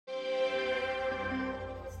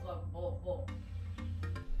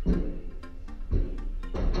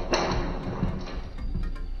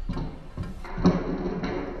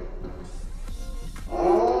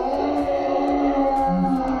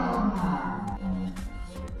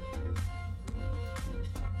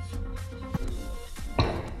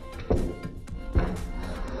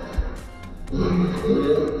Go.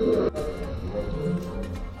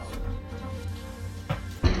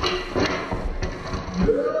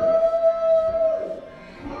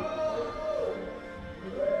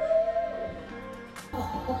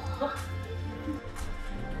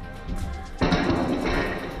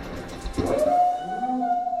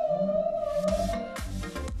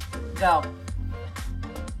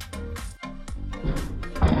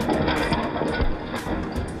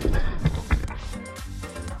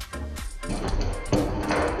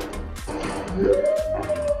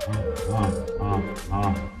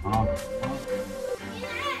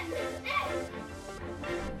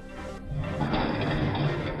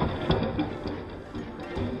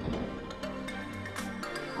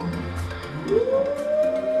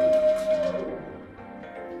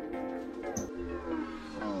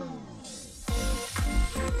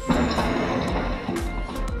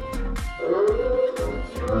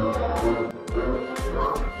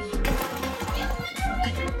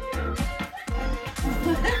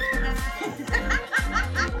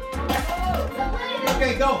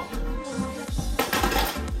 Okay, go.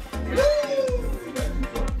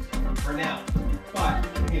 For now. But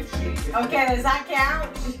if she... Okay, does that count?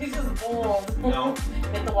 She's just bold. No.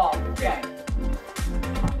 Hit the wall. Okay.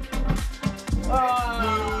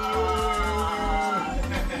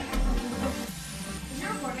 Is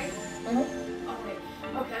your recording? Oh, wait.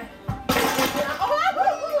 Okay.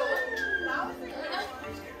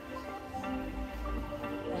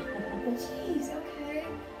 Jeez, okay.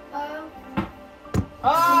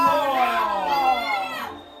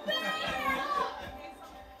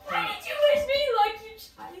 Why did you wish me like you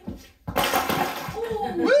child?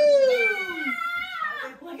 Woo!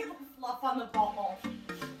 Look at the fluff on the ball.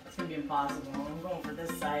 It's gonna be impossible. I'm going for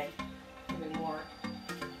this side. Even more.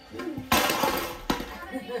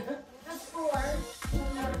 That's 4.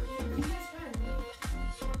 You just win.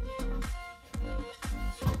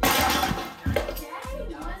 Okay,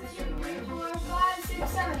 1, 2, 3, 4, 5,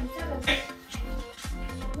 6, 7.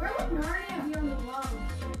 Where would Narnia be on the wall?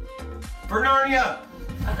 For Narnia.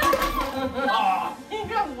 Oh. You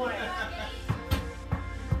got one.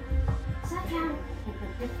 Does that count?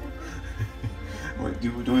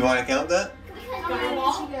 Do we want to count that? How many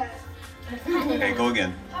did she get? Okay, go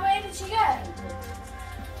again. How many did she get?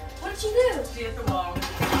 What did she do? She hit the wall.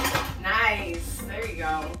 Nice. There you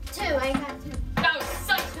go. 2. I got 2. That was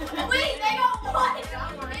such. Wait, they got 1.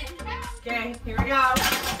 Okay, here we go.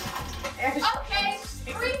 Okay,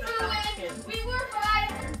 3 for win. We were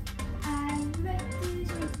fighter.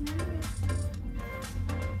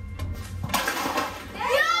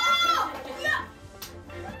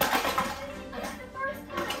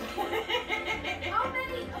 How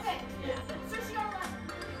many? Okay. So she got 1.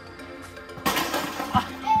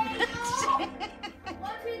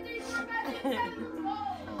 1, 2, 3, 4, 5, 6, 7.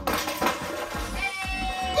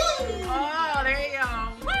 Oh, there you go.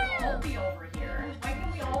 We'll all be over here. Why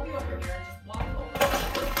can't we all be over here and just walk over?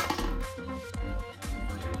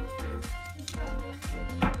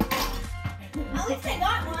 At least I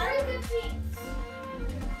got 1.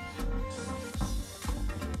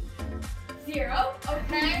 0.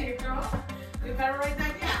 Okay. Girl, you better write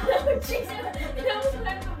that down. Oh, jeez. That was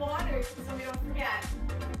under the water. So we don't forget.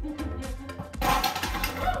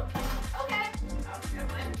 Okay. That was a good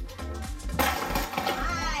one.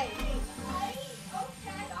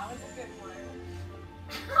 Okay. That was a good one.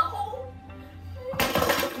 Ow.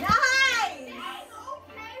 Nice! Dang,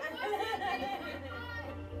 okay.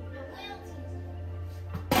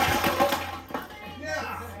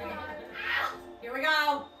 Yeah. Here we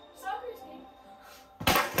go. Soccer's game.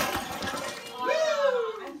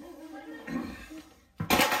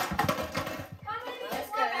 How many That's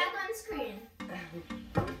is good. back on screen?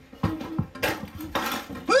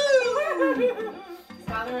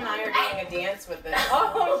 Father and I are doing a dance with this.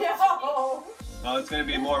 Oh Oh, it's going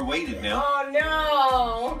to be more weighted no! now. Oh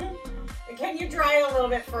no! Can you dry it a little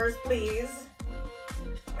bit first, please?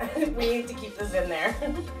 We need to keep this in there.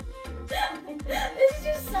 This is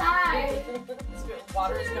just sad.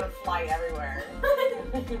 Water's gonna fly everywhere. Woo!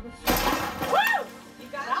 You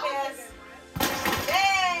got this.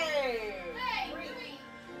 Yay! Hey, 3.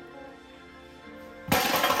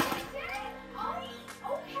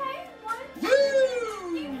 Okay, 1.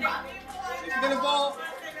 Woo! You got it. She's going to ball.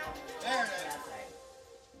 There it is.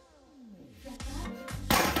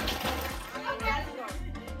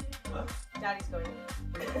 What? Daddy's going.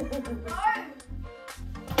 Okay.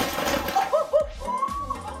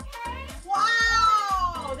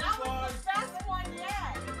 Wow! That was the best one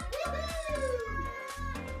yet.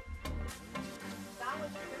 That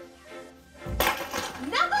was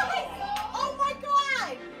nice! Oh my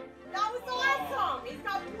god! That was awesome! He's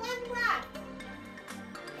got 1 left.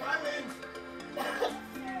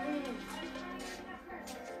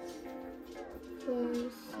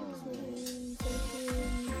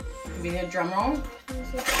 Do we need a drum roll? No,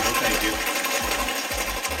 thank you.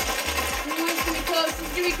 Ooh, it's gonna be close. It's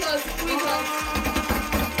gonna be close. It's gonna be close.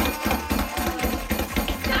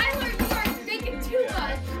 Tyler, you are thinking too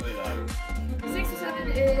much. Really loud. 6 and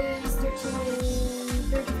 7 is 13.